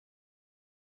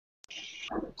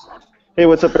Hey,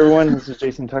 what's up, everyone? This is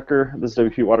Jason Tucker. This is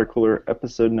WP Water Cooler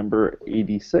episode number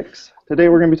 86. Today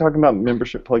we're going to be talking about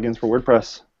membership plugins for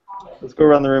WordPress. Let's go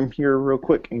around the room here real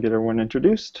quick and get everyone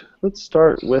introduced. Let's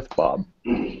start with Bob.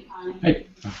 Hey,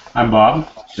 I'm Bob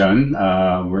Dunn,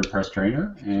 WordPress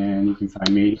trainer, and you can find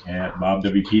me at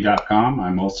bobwp.com.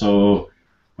 I'm also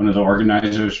one of the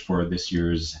organizers for this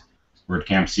year's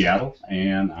WordCamp Seattle,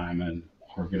 and I'm an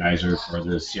organizer for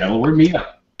the Seattle Word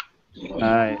Meetup.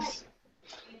 Nice.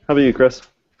 How about you, Chris?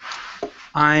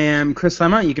 I am Chris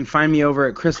Lemma. You can find me over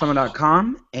at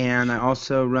chrislemma.com, and I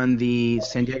also run the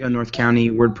San Diego North County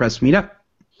WordPress Meetup.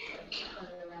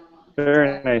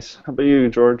 Very nice. How about you,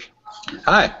 George?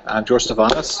 Hi, I'm George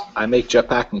Stavanis. I make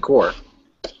Jetpack and Core.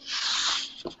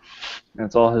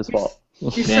 That's all his fault.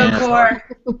 You're so core.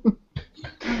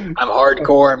 I'm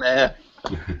hardcore, man.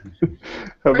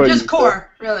 How Or about just you,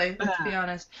 core, really, let's be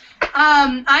honest.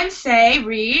 I'm Say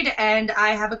Reed, and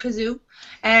I have a kazoo,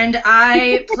 and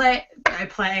I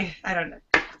play, I don't know,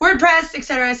 WordPress,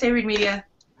 etc., Say Reed Media.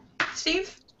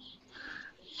 Steve?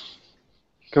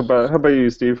 How about you,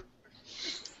 Steve?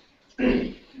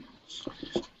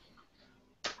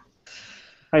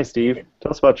 Hi, Steve.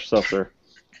 Tell us about yourself, sir.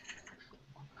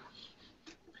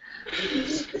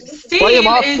 Steve Play him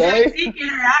up, is Say. IT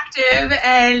Interactive,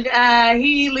 and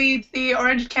he leads the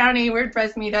Orange County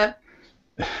WordPress Meetup.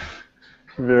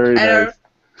 Very nice.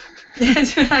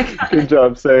 That's what I got. Good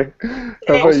job, Say. How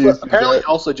about you, Apparently, Suzette?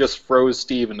 also just froze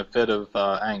Steve in a fit of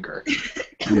anger.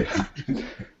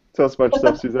 Tell us about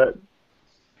yourself, Suzette.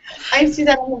 I'm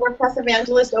Suzette. I'm a WordPress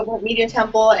evangelist over at Media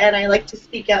Temple, and I like to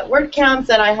speak at WordCamps,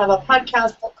 and I have a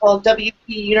podcast called WP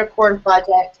Unicorn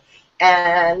Project,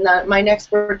 and my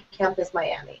next WordCamp is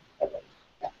Miami.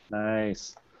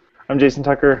 Nice. I'm Jason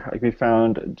Tucker. I can be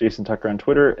found Jason Tucker on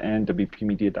Twitter and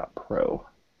wpmedia.pro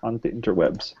on the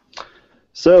interwebs.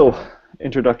 So,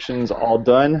 introductions all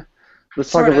done. Let's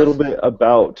talk a little bit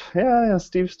about, yeah,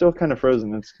 Steve's still kind of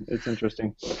frozen. It's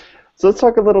interesting. So let's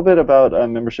talk a little bit about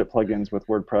membership plugins with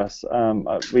WordPress.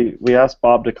 We asked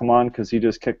Bob to come on because he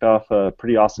just kicked off a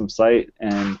pretty awesome site,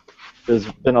 and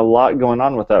there's been a lot going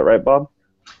on with that, right, Bob?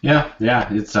 Yeah,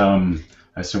 it's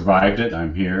I survived it.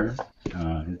 I'm here.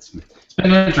 It's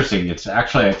been interesting. It's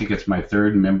actually, I think it's my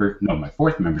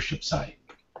fourth membership site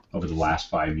over the last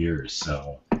 5 years.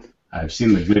 So I've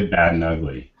seen the good, bad, and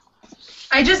ugly.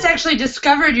 I just actually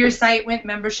discovered your site with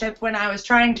membership when I was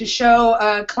trying to show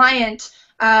a client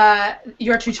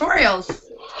your tutorials.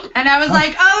 And I was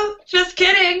like, oh, just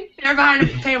kidding. They're behind a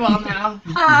paywall now.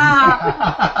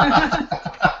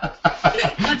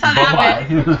 That's how that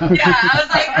happened. Yeah, I was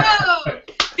like, oh,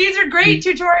 these are great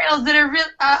tutorials that are real.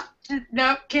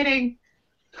 No, kidding.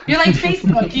 You're like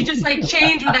Facebook. You just like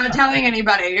change without telling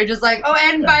anybody. You're just like, oh,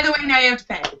 and by the way, now you have to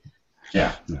pay.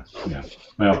 Yeah.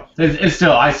 Well, it's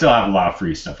still, I still have a lot of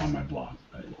free stuff on my blog,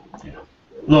 but yeah,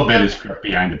 a little bit is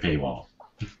behind the paywall.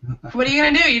 What are you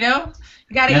gonna do? You know,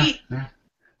 you gotta eat. Yeah.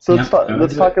 So let's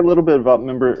talk a little bit about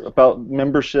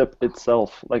membership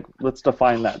itself. Like, let's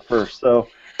define that first. So,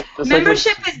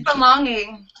 membership is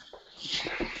belonging.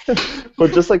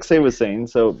 But just like Say was saying,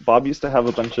 so Bob used to have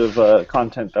a bunch of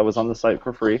content that was on the site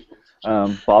for free.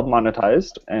 Bob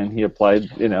monetized, and he applied,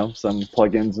 some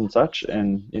plugins and such,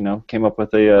 and came up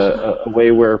with a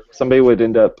way where somebody would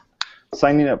end up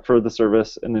signing up for the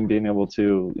service and then being able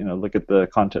to, look at the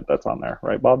content that's on there,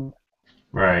 right, Bob?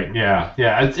 Right. Yeah.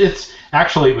 It's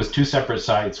actually, it was two separate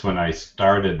sites when I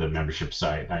started the membership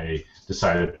site. I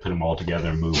decided to put them all together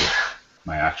and move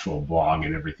my actual blog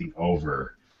and everything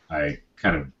over. I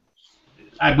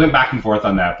went back and forth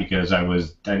on that because I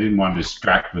didn't want to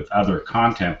distract with other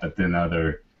content, but then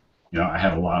I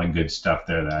had a lot of good stuff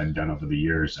there that I'd done over the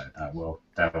years. I thought, well,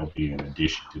 that'll be an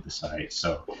addition to the site.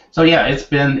 So yeah, it's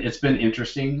been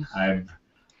interesting.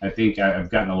 I think I've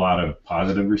gotten a lot of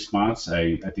positive response.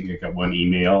 I think I got one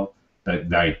email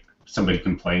that somebody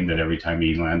complained that every time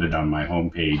he landed on my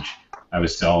homepage, I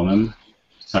was selling them.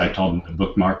 So I told him to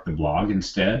bookmark the blog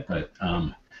instead. But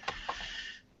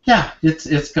yeah,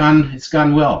 it's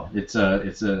gone well. It's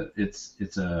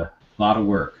a lot of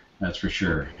work, that's for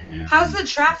sure. And how's the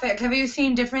traffic? Have you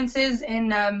seen differences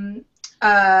in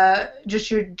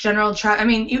just your general traffic? I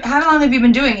mean, how long have you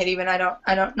been doing it? Even I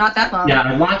don't, not that long. Yeah,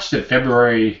 I launched it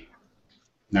February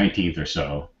 19th or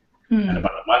so, and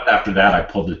about a month after that, I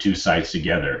pulled the two sites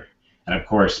together. And of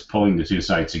course, pulling the two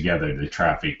sites together, the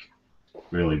traffic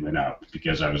really went up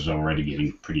because I was already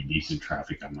getting pretty decent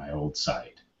traffic on my old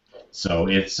site. So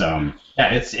it's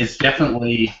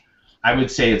definitely, I would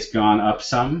say it's gone up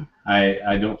some.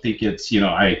 I don't think it's,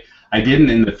 I didn't,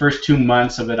 in the first 2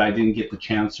 months of it, I didn't get the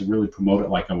chance to really promote it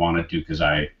like I wanted to because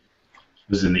I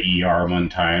was in the ER one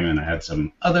time, and I had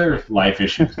some other life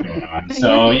issues going on.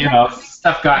 So, you know,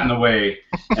 stuff got in the way,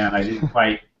 and I didn't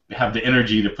quite have the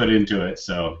energy to put into it.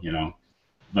 So, you know,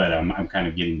 but I'm kind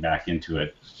of getting back into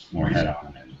it more head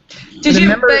on.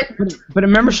 But a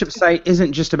membership site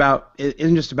isn't just about a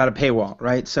paywall,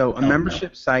 right? So a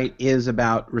membership site is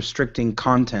about restricting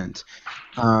content,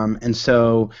 and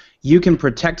so you can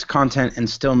protect content and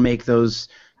still make that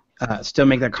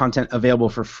content available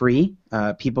for free.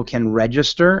 People can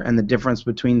register, and the difference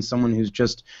between someone who's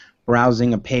just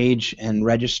browsing a page and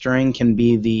registering can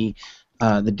be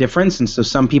the difference. And so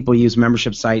some people use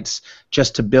membership sites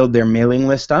just to build their mailing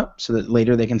list up so that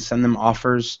later they can send them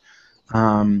offers.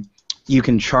 You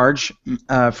can charge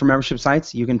for membership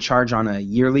sites. You can charge on a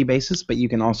yearly basis, but you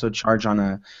can also charge on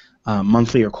a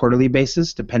monthly or quarterly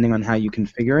basis, depending on how you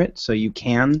configure it. So you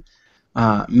can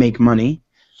make money.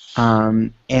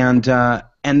 And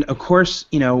of course,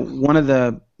 you know, one of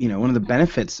the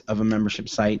benefits of a membership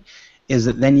site is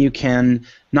that then you can,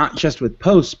 not just with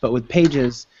posts but with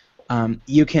pages,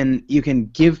 you can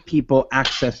give people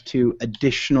access to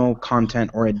additional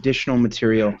content or additional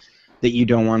material that you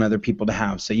don't want other people to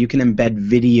have. So you can embed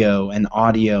video and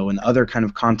audio and other kind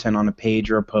of content on a page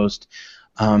or a post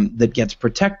that gets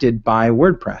protected by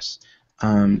WordPress.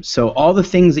 So all the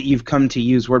things that you've come to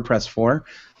use WordPress for,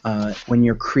 when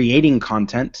you're creating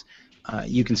content,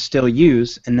 you can still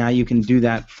use, and now you can do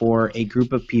that for a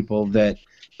group of people that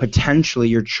potentially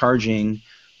you're charging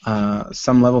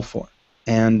some level for.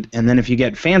 And then if you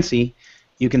get fancy,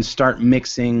 you can start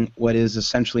mixing what is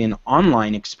essentially an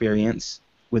online experience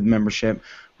with membership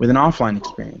with an offline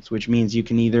experience, which means you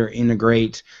can either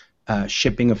integrate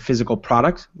shipping of physical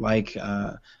product, like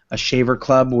a shaver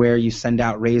club where you send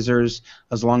out razors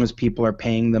as long as people are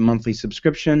paying the monthly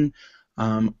subscription,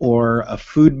 or a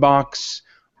food box,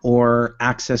 or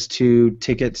access to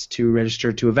tickets to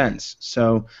register to events.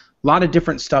 So a lot of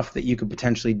different stuff that you could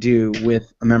potentially do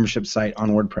with a membership site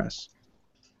on WordPress.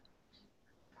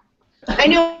 I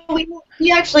know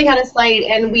we actually had a site,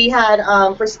 and we had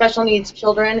for special needs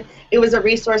children. It was a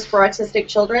resource for autistic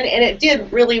children, and it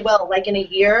did really well, like in a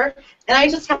year. And I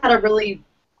just had a really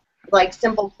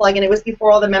simple plugin. It was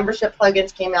before all the membership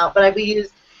plugins came out, but we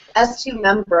used S2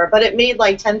 Member, but it made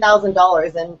like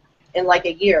 $10,000 in like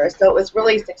a year, so it was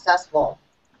really successful.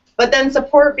 But then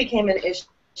support became an issue.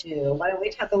 Why don't we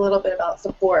talk a little bit about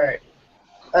support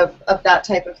of that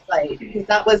type of site, because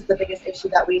that was the biggest issue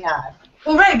that we had.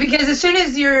 Well, right, because as soon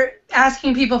as you're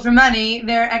asking people for money,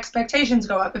 their expectations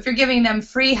go up. If you're giving them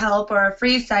free help or a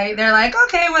free site, they're like,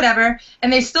 okay, whatever,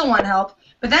 and they still want help.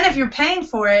 But then if you're paying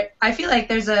for it, I feel like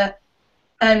there's an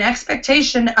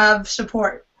expectation of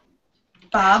support.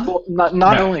 Bob? Well,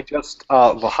 not only just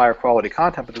the higher quality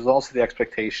content, but there's also the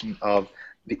expectation of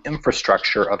the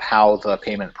infrastructure of how the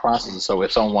payment processes. So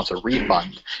if someone wants a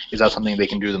refund, is that something they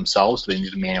can do themselves? Do they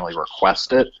need to manually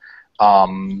request it?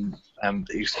 And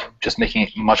just making it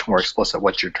much more explicit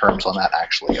what your terms on that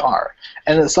actually are.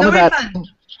 And some of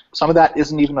that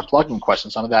isn't even a plugin question.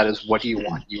 Some of that is, what do you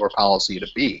want your policy to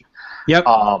be? Yep.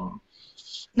 No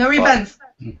refunds.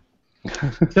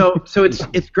 So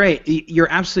it's great.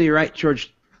 You're absolutely right,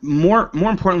 George. More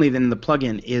importantly than the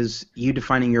plugin is you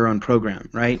defining your own program,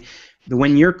 right?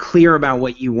 When you're clear about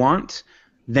what you want,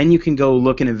 then you can go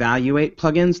look and evaluate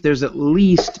plugins. There's at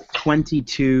least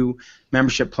 22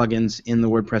 membership plugins in the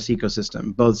WordPress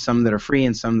ecosystem, both some that are free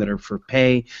and some that are for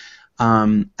pay.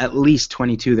 At least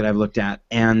 22 that I've looked at,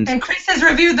 and Chris has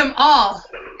reviewed them all.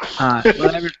 Well,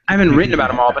 I haven't written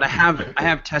about them all, but I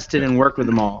have tested and worked with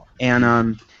them all.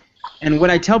 And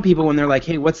what I tell people when they're like,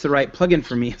 "Hey, what's the right plugin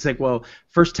for me?" It's like, well,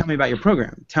 first tell me about your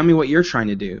program. Tell me what you're trying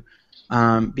to do,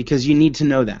 because you need to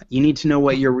know that. You need to know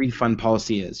what your refund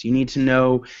policy is. You need to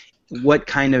know what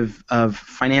kind of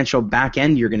financial back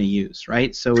end you're going to use,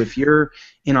 right? So if you're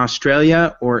in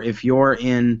Australia, or if you're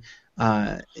in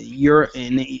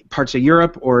parts of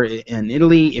Europe or in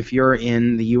Italy, if you're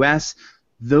in the U.S.,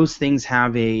 those things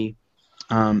have a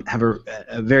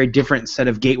very different set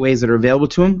of gateways that are available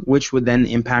to them, which would then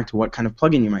impact what kind of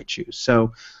plugin you might choose.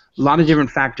 So a lot of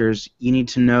different factors. You need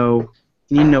to know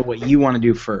what you want to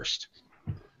do first.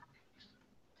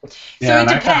 So it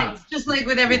depends, just like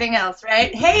with everything else,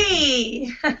 right? Hey!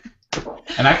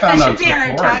 And I found that should be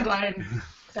our tagline.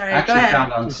 Sorry, go ahead.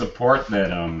 Found on support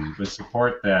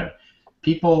that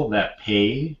people that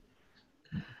pay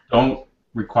don't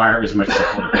require as much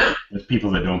support as people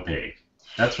that don't pay.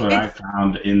 That's what I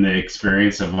found in the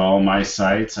experience of all my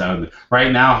sites.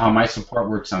 Right now, how my support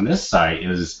works on this site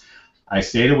is I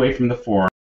stayed away from the forum.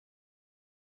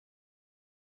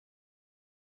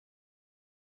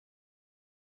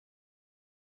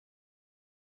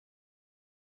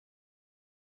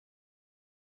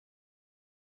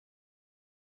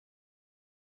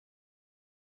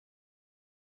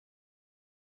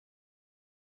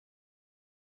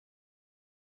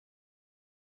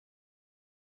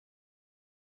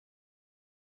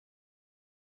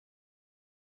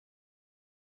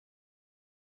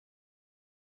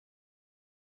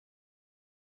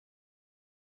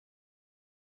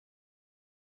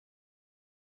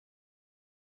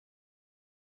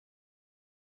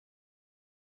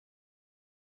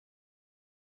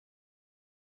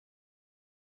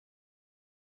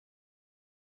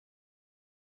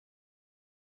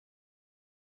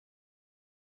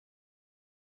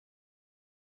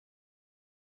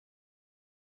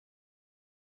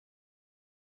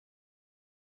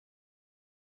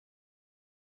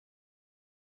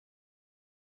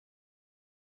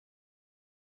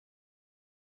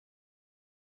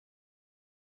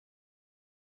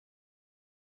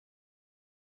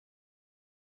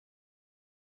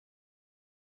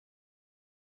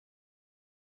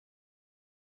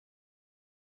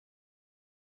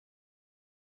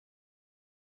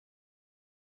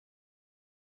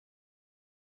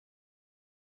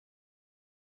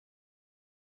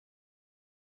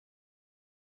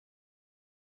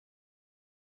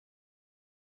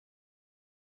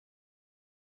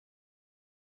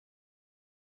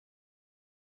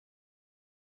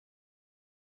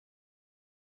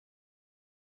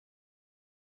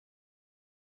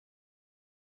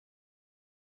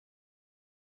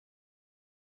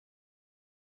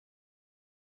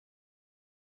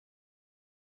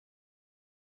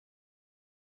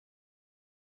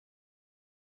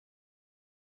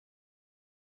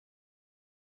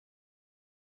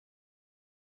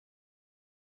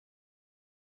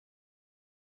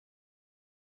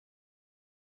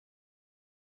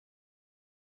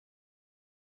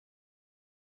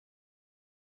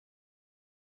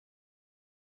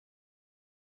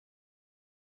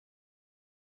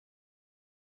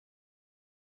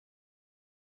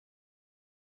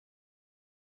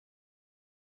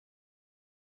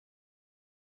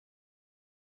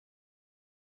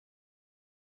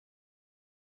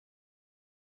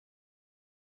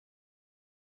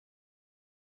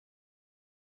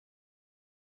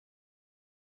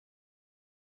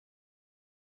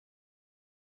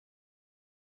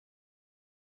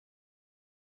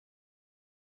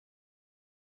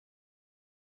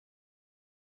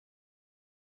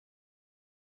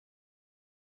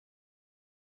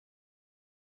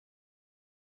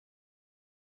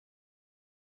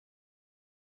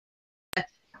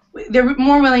 they're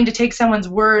more willing to take someone's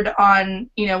word on,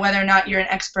 you know, whether or not you're an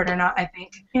expert or not, I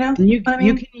think. You know what I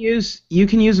mean? You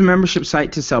can use a membership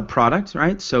site to sell product,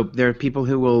 right? So there are people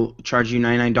who will charge you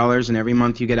 $99 and every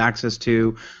month you get access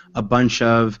to a bunch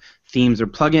of themes or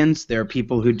plugins. There are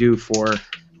people who do for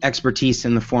expertise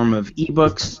in the form of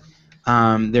ebooks.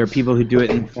 There are people who do it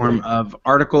in the form of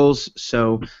articles.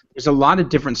 So there's a lot of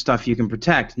different stuff you can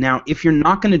protect. Now, if you're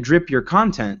not going to drip your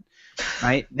content,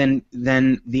 right, then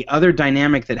the other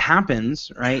dynamic that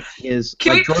happens, right, is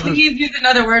Can we please use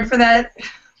another word for that?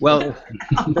 Well,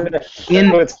 in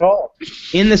what it's called.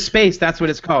 In the space, that's what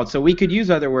it's called. So we could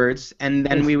use other words, and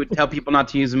then we would tell people not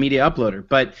to use a media uploader.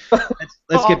 But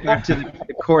let's get back to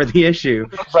the core of the issue.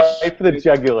 Right for the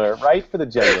jugular. Right for the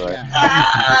jugular.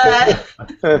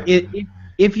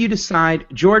 If you decide,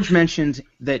 George mentioned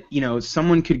that, you know,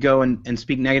 someone could go and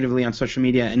speak negatively on social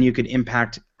media and you could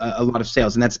impact a lot of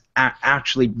sales, and that's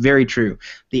actually very true.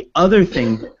 The other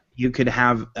thing you could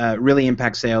have really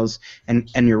impact sales and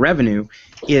your revenue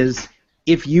is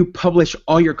if you publish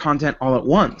all your content all at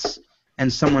once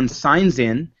and someone signs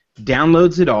in,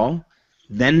 downloads it all,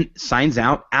 then signs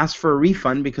out, asks for a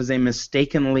refund because they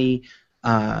mistakenly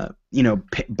bought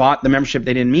the membership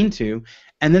they didn't mean to,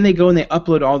 and then they go and they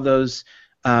upload all those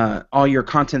all your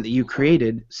content that you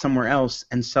created somewhere else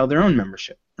and sell their own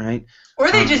membership, right?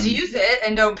 Or they just use it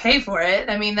and don't pay for it.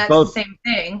 I mean, that's both, the same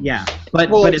thing. Yeah, but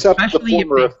except especially the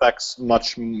former affects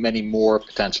many more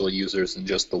potential users than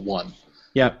just the one.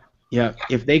 Yep.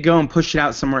 If they go and push it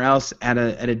out somewhere else at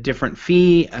a different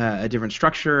fee, a different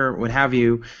structure, what have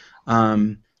you,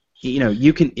 you know,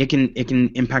 it can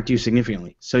impact you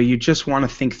significantly. So you just want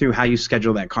to think through how you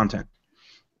schedule that content.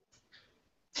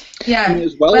 Yeah. And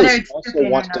as well as you also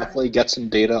want to definitely get some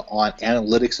data on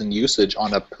analytics and usage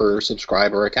on a per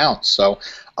subscriber account. So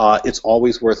it's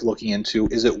always worth looking into.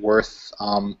 Is it worth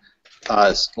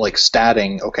like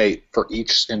statting? Okay, for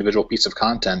each individual piece of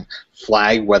content,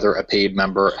 flag whether a paid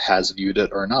member has viewed it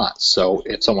or not. So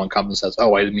if someone comes and says,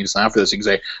 "Oh, I didn't mean to sign up for this," you can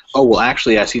say, "Oh, well,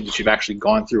 actually, I see that you've actually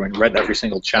gone through and read every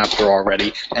single chapter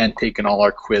already and taken all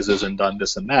our quizzes and done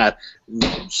this and that.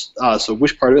 So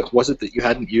which part of it was it that you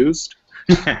hadn't used?"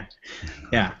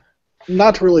 Yeah.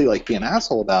 Not to really like be an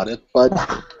asshole about it, but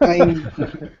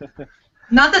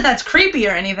not that that's creepy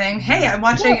or anything. Hey, I'm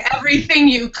watching everything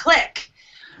you click.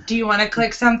 Do you want to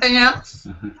click something else?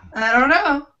 I don't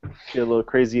know. Get a little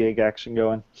crazy egg action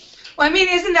going. Well, I mean,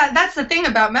 that's the thing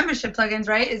about membership plugins,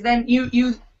 right? Is then you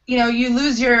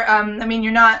lose your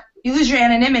you lose your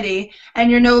anonymity,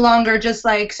 and you're no longer just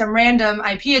like some random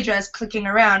IP address clicking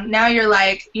around. Now you're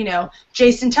like, you know,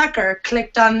 Jason Tucker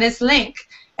clicked on this link,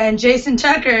 and Jason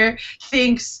Tucker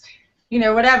thinks, you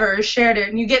know, whatever, shared it,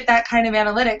 and you get that kind of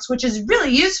analytics, which is really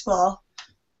useful.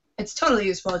 It's totally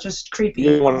useful, just creepy.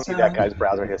 You don't want to see that guy's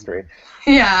browser history.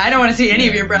 Yeah, I don't want to see any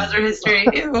of your browser history.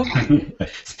 Ew.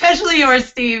 Especially yours,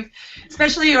 Steve.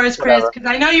 Especially yours, Chris, because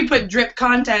I know you put drip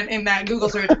content in that Google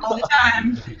search all the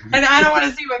time, and I don't want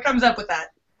to see what comes up with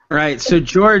that. Right. So,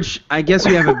 George, I guess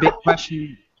we have a big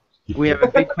question. We have a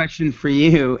big question for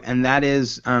you, and that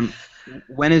is,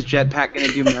 when is Jetpack going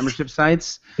to do membership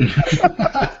sites?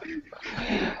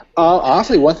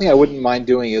 Honestly, one thing I wouldn't mind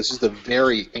doing is just a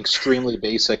very extremely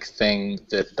basic thing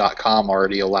that .com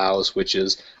already allows, which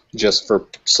is just for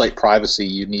site privacy,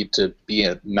 you need to be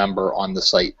a member on the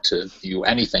site to view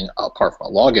anything apart from a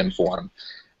login form,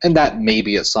 and that may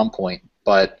be at some point.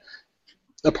 But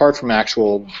apart from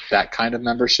actual that kind of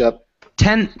membership,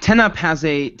 10up has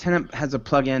a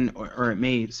plugin, or it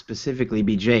may specifically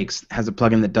be Jake's has a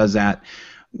plugin that does that.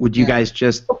 Would you guys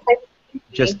just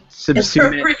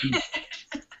subsume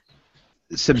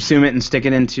it and stick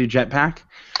it into Jetpack?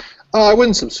 I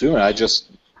wouldn't subsume it.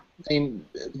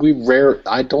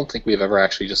 I don't think we've ever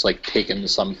actually just like taken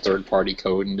some third-party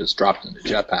code and just dropped it into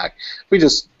Jetpack. We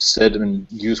just sit and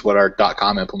use what our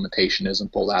 .com implementation is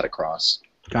and pull that across.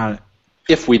 Got it.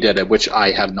 If we did it, which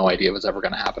I have no idea was ever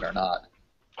going to happen or not.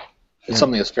 It's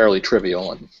something that's fairly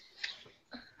trivial, and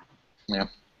yeah.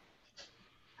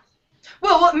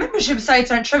 Well, membership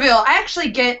sites aren't trivial. I actually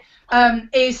get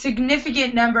a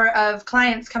significant number of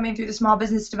clients coming through the Small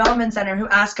Business Development Center who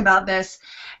ask about this.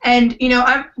 And, you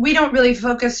know, we don't really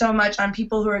focus so much on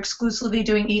people who are exclusively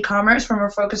doing e-commerce when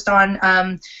we're focused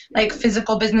on, like,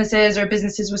 physical businesses or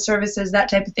businesses with services, that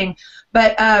type of thing.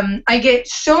 But I get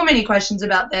so many questions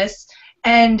about this,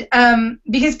 and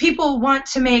because people want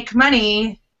to make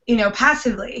money, you know,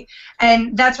 passively,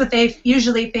 and that's what they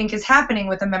usually think is happening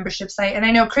with a membership site. And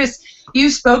I know, Chris,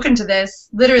 you've spoken to this.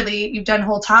 Literally, you've done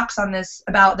whole talks on this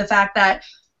about the fact that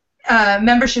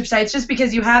membership sites, just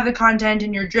because you have the content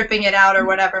and you're dripping it out or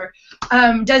whatever,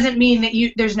 doesn't mean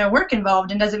that there's no work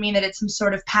involved, and doesn't mean that it's some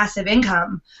sort of passive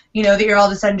income, that you're all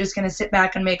of a sudden just going to sit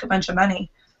back and make a bunch of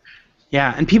money.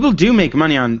 Yeah, and people do make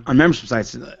money on membership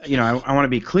sites. I want to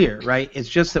be clear, right? It's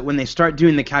just that when they start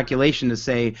doing the calculation to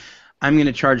say, I'm going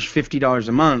to charge $50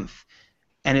 a month,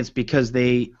 and it's because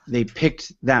they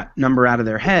picked that number out of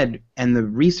their head, and the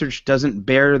research doesn't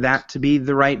bear that to be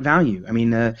the right value. I mean,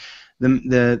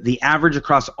 the average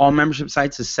across all membership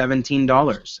sites is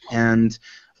 $17, and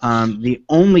the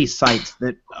only sites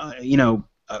that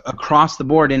across the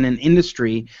board in an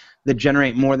industry that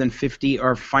generate more than 50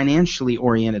 are financially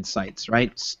oriented sites,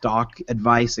 right? Stock,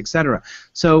 advice, etc.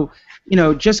 So,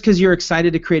 just because you're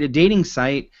excited to create a dating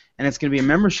site and it's going to be a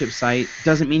membership site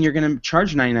doesn't mean you're going to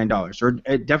charge $99, or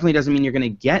it definitely doesn't mean you're going to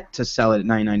get to sell it at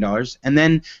 $99. And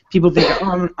then people think, oh,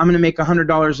 I'm going to make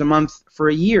 $100 a month for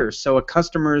a year, so a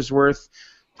customer is worth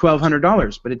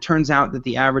 $1,200. But it turns out that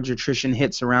the average attrition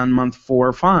hits around month 4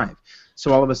 or 5.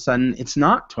 So all of a sudden, it's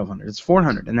not $1,200, it's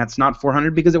 $400, and that's not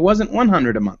 $400 because it wasn't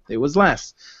 $100 a month; it was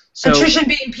less. So, attrition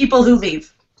being people who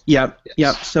leave. Yep.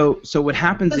 So what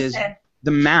happens is the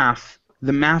math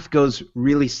goes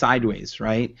really sideways,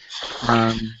 right?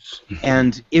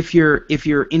 And if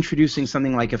you're introducing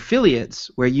something like affiliates,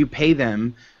 where you pay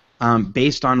them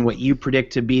based on what you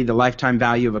predict to be the lifetime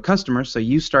value of a customer, so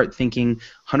you start thinking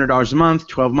 $100 a month,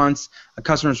 12 months, a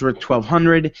customer's worth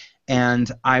 $1,200.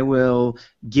 And I will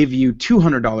give you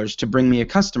 $200 to bring me a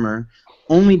customer,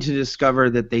 only to discover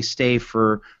that they stay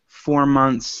for 4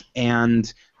 months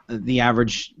and the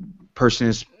average person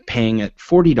is paying at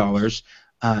 $40.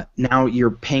 Now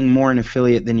you're paying more in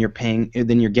affiliate than you're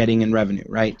getting in revenue,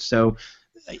 right? So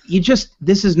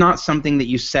this is not something that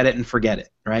you set it and forget it,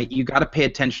 right? You got to pay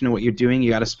attention to what you're doing. You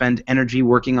got to spend energy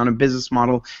working on a business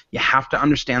model. You have to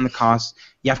understand the costs.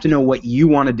 You have to know what you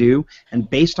want to do, and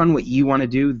based on what you want to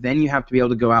do, then you have to be able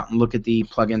to go out and look at the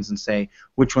plugins and say,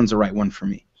 which one's the right one for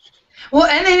me. Well,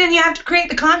 and then you have to create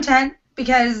the content,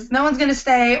 because no one's going to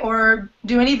stay or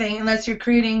do anything unless you're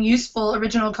creating useful,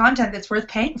 original content that's worth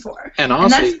paying for. And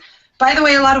honestly, that's, by the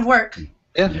way, a lot of work.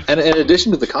 Yeah, and in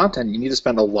addition to the content, you need to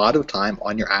spend a lot of time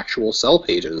on your actual sell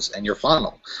pages and your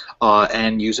funnel,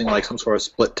 and using like some sort of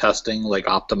split testing, like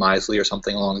Optimizely or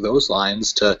something along those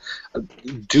lines, to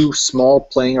do small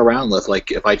playing around with.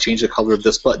 Like, if I change the color of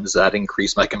this button, does that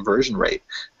increase my conversion rate?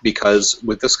 Because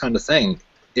with this kind of thing,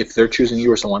 if they're choosing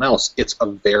you or someone else, it's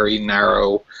a very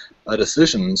narrow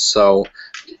decision. So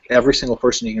every single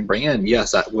person you can bring in,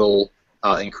 yes, that will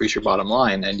increase your bottom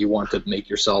line, and you want to make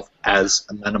yourself as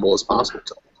amenable as possible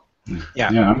to it. Yeah,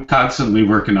 I'm constantly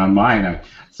working on mine.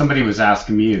 Somebody was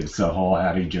asking me, it's the whole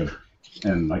adage of,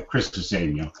 and like Chris was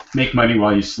saying, make money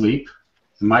while you sleep.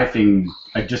 And my thing,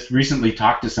 I just recently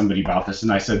talked to somebody about this,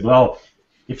 and I said, well,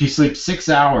 if you sleep 6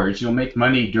 hours, you'll make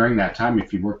money during that time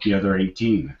if you work the other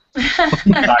 18.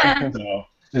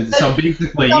 So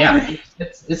basically, yeah,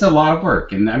 it's a lot of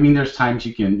work, and I mean, there's times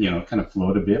you can, kind of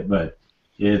float a bit, but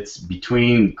it's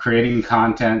between creating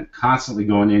content, constantly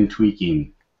going in,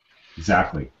 tweaking.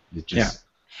 Exactly. It just,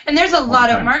 And there's a lot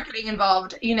of marketing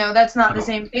involved. That's not the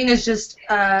same thing as just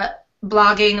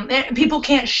blogging. People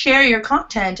can't share your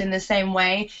content in the same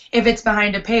way if it's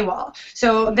behind a paywall.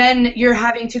 So then you're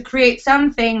having to create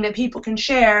something that people can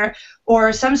share,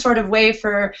 or some sort of way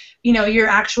for your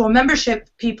actual membership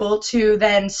people to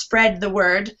then spread the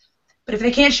word. But if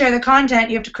they can't share the content,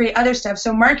 you have to create other stuff.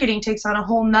 So marketing takes on a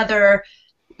whole nother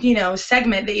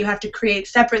segment that you have to create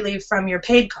separately from your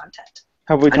paid content.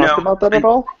 Have we talked about that at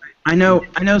all? I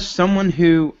know someone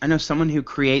who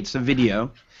creates a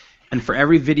video, and for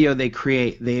every video they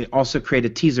create, they also create a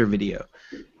teaser video,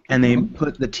 and they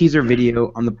put the teaser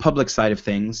video on the public side of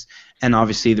things, and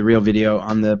obviously the real video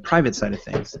on the private side of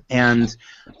things, and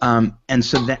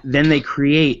so then they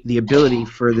create the ability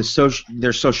for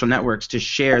their social networks to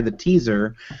share the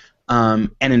teaser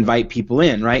and invite people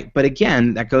in, right? But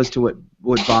again, that goes to what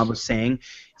Bob was saying,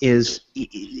 is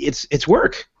it's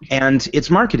work, and it's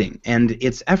marketing, and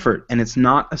it's effort, and it's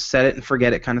not a set it and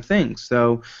forget it kind of thing.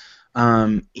 So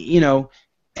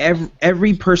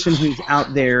every person who's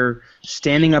out there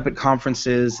standing up at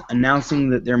conferences announcing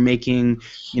that they're making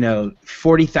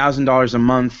 $40,000 a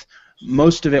month,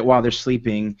 most of it while they're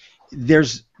sleeping, they're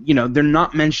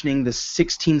not mentioning the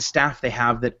 16 staff they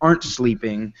have that aren't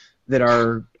sleeping, that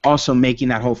are also making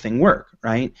that whole thing work,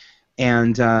 right?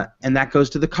 And that goes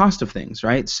to the cost of things,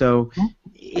 right? So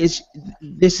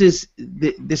this is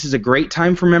a great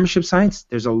time for membership sites.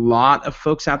 There's a lot of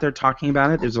folks out there talking about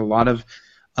it. There's a lot of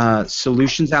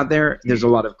solutions out there. There's a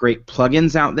lot of great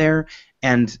plugins out there,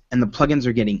 and the plugins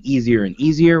are getting easier and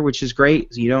easier, which is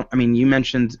great. You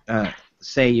mentioned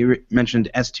say you mentioned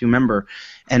S2 member,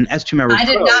 and S2 member. I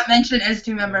did not mention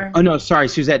S2 member. Oh no, sorry,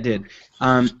 Suzette did.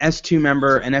 S2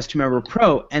 member and S2 member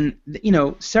Pro, and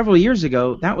several years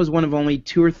ago that was one of only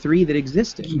 2 or 3 that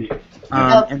existed.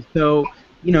 And so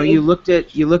you looked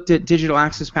at Digital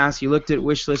Access Pass, you looked at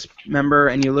Wishlist member,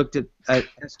 and you looked at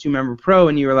S2 member Pro,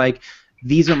 and you were like,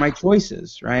 these are my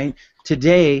choices, right?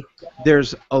 Today,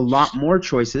 there's a lot more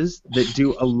choices that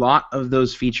do a lot of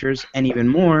those features and even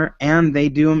more, and they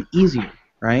do them easier,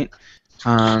 right?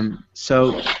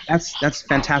 So that's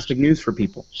fantastic news for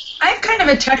people. I have kind of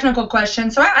a technical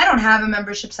question. So I don't have a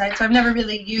membership site, so I've never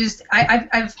really used.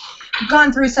 I've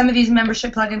gone through some of these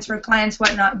membership plugins for clients,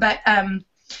 whatnot, but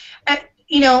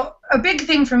a big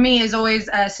thing for me is always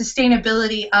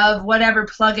sustainability of whatever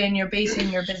plugin you're basing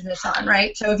your business on,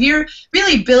 right? So if you're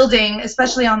really building,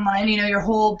 especially online, your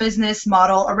whole business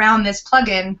model around this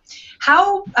plugin,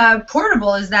 how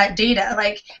portable is that data?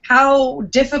 Like, how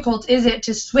difficult is it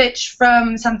to switch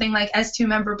from something like S2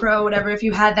 Member Pro, whatever, if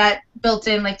you had that built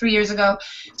in like 3 years ago,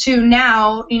 to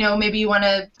now, maybe you want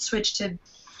to switch to,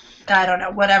 I don't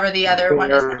know, whatever the other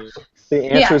one is.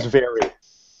 The answer is very.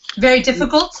 Very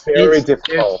difficult. Very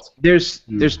difficult. There's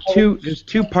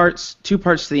two parts to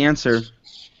the answer.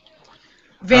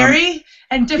 Very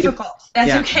and difficult.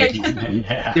 That's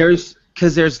okay. There's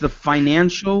the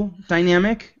financial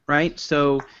dynamic, right?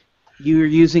 So you're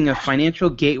using a financial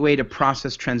gateway to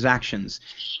process transactions.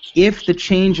 If the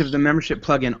change of the membership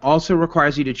plugin also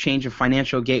requires you to change a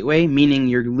financial gateway, meaning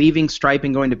you're leaving Stripe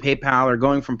and going to PayPal, or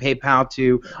going from PayPal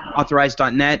to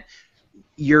Authorize.net,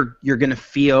 you're going to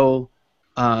feel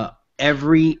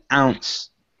every ounce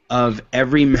of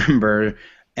every member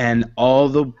and all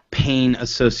the pain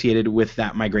associated with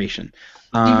that migration.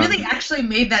 You really actually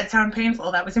made that sound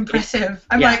painful. That was impressive.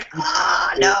 I'm like,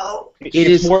 no.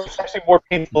 It's actually more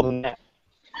painful than that.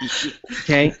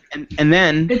 Okay, and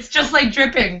then it's just like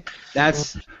dripping.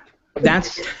 That's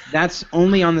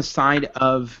only on the side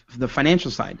of the financial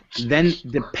side. Then,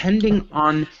 depending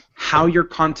on how your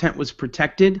content was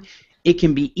protected, it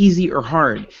can be easy or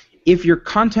hard. If your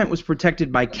content was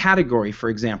protected by category, for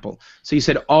example, so you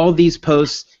said all these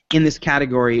posts in this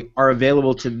category are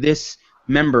available to this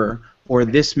member or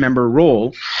this member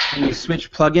role, and you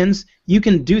switch plugins, you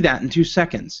can do that in 2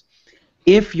 seconds.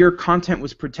 If your content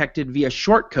was protected via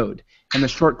shortcode, and the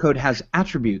shortcode has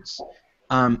attributes,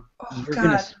 you're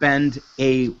going to spend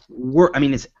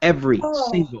it's every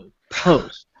single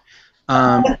post.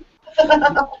 It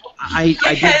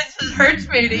hurts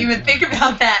me to even think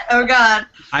about that. Oh God.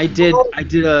 I did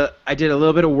a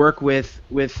little bit of work with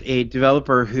a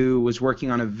developer who was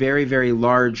working on a very, very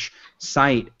large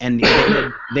site, and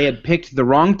they had picked the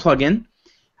wrong plugin,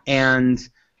 and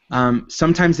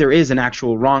sometimes there is an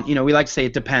actual wrong. We like to say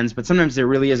it depends, but sometimes there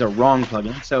really is a wrong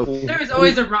plugin. So there is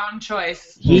always a wrong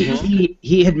choice.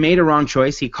 He had made a wrong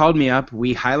choice. He called me up.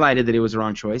 We highlighted that it was a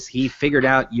wrong choice. He figured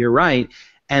out you're right.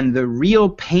 And the real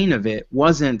pain of it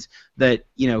wasn't that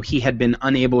he had been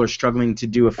unable or struggling to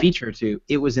do a feature or two.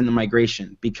 It was in the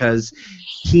migration, because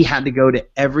he had to go to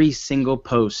every single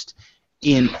post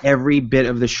in every bit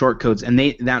of the shortcodes, and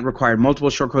that required multiple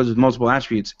shortcodes with multiple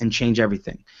attributes, and change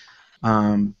everything.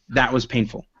 That was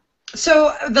painful.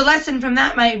 So the lesson from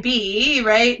that might be,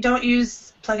 right? Don't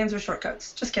use plugins or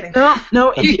shortcodes. Just kidding.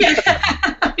 No.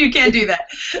 You can't do that.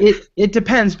 It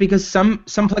depends, because some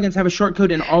plugins have a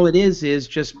shortcode, and all it is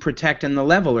just protect in the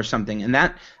level or something, and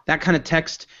that kind of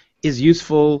text is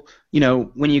useful.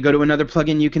 When you go to another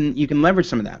plugin, you can leverage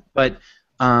some of that. But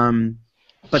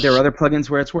there are other plugins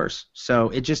where it's worse. So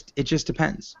it just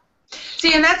depends.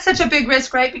 See, and that's such a big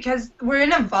risk, right? Because we're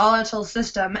in a volatile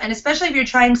system, and especially if you're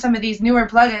trying some of these newer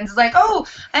plugins, it's like, oh,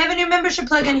 I have a new membership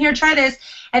plugin, here, try this,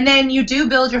 and then you do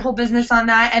build your whole business on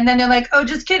that, and then they're like, oh,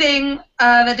 just kidding,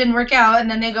 that didn't work out, and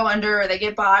then they go under, or they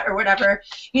get bought, or whatever.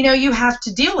 You have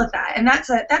to deal with that, and that's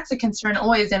a concern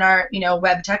always in our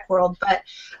web tech world. But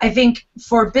I think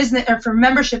for business or for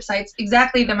membership sites,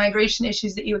 exactly the migration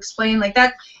issues that you explained, like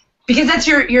that, because that's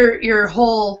your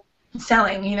whole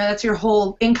selling, that's your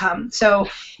whole income. So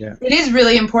it is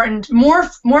really important, more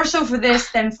so for this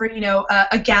than for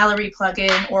a gallery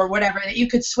plugin or whatever, that you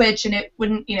could switch and it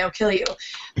wouldn't kill you.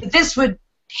 But this would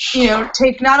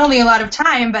take not only a lot of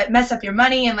time but mess up your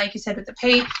money, and like you said with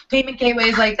the payment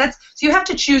gateways, like so you have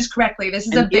to choose correctly. This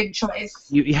is a big choice.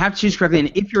 You have to choose correctly,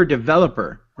 and if you're a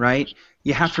developer, right,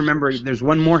 you have to remember there's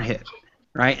one more hit.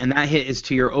 Right, and that hit is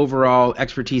to your overall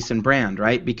expertise and brand,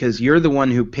 right? Because you're the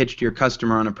one who pitched your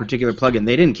customer on a particular plugin.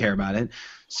 They didn't care about it.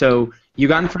 So you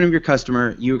got in front of your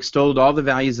customer, you extolled all the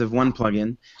values of one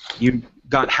plugin, you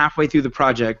got halfway through the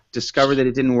project, discovered that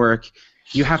it didn't work,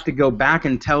 you have to go back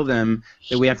and tell them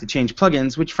that we have to change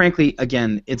plugins, which frankly,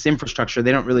 again, it's infrastructure.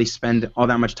 They don't really spend all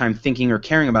that much time thinking or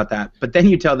caring about that. But then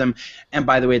you tell them, and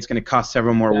by the way, it's going to cost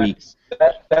several more weeks.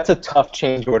 That's a tough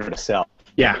change order to sell.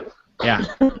 Yeah. Yeah.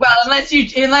 Well, unless you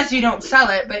don't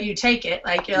sell it, but you take it.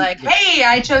 Like you're like, hey,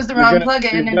 I chose the wrong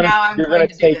plugin, and now I'm going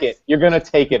to take do this. it. You're gonna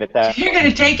take it at that. You're going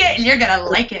to take it, and you're going to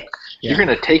like it. You're going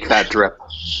to take that drip.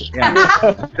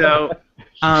 Yeah. So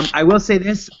I will say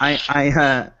this: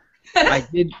 I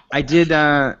did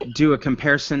do a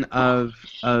comparison of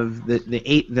the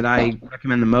 8 that I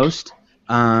recommend the most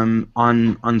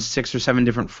on 6 or 7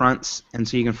 different fronts, and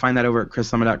so you can find that over at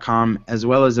chrislemma.com, as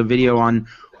well as a video on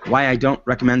why I don't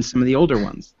recommend some of the older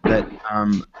ones that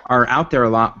are out there a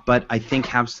lot, but I think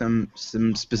have some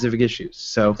specific issues.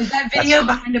 So is that video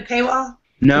behind a paywall?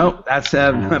 No, that's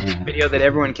a video that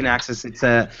everyone can access. It's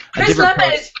a Chris different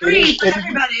Lemma is free for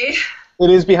everybody. It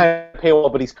is behind a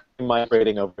paywall, but he's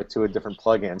migrating over to a different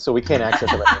plugin, so we can't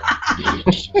access it right now.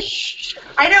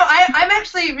 I know. I'm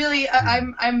actually really.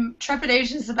 I'm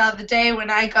trepidatious about the day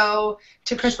when I go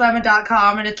to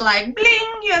chrislemma.com and it's like,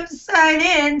 bling, you have to sign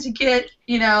in to get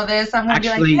this. I'm gonna be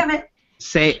like, damn it.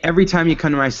 Say every time you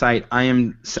come to my site,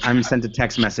 I'm sent a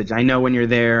text message. I know when you're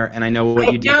there, and I know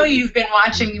what you do. I know you've been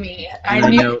watching me. I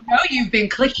know you've been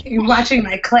watching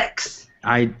my clicks.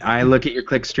 I look at your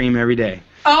click stream every day.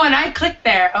 Oh, and I clicked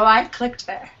there. Oh, I clicked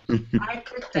there. I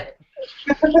clicked it.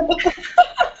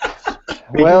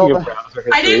 Well,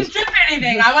 I didn't drip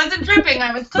anything. I wasn't dripping.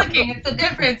 I was clicking. It's a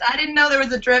difference. I didn't know there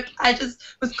was a drip. I just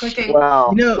was clicking.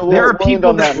 Wow. There are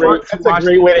people that want to watch. That's a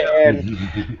great way to end.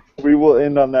 We will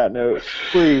end on that note.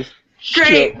 Please.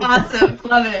 Great, awesome,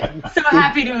 love it. So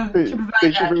happy to provide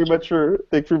thank you very much for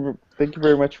thank you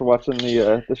very much for watching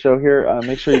the show here.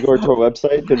 Make sure you go to our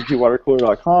website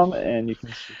wpwatercooler.com and you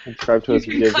can subscribe to us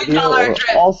via video. Or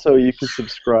also, you can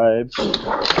subscribe on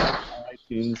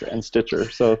iTunes and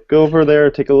Stitcher. So go over there,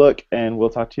 take a look, and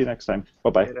we'll talk to you next time. Bye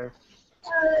bye.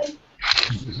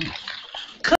 Bye.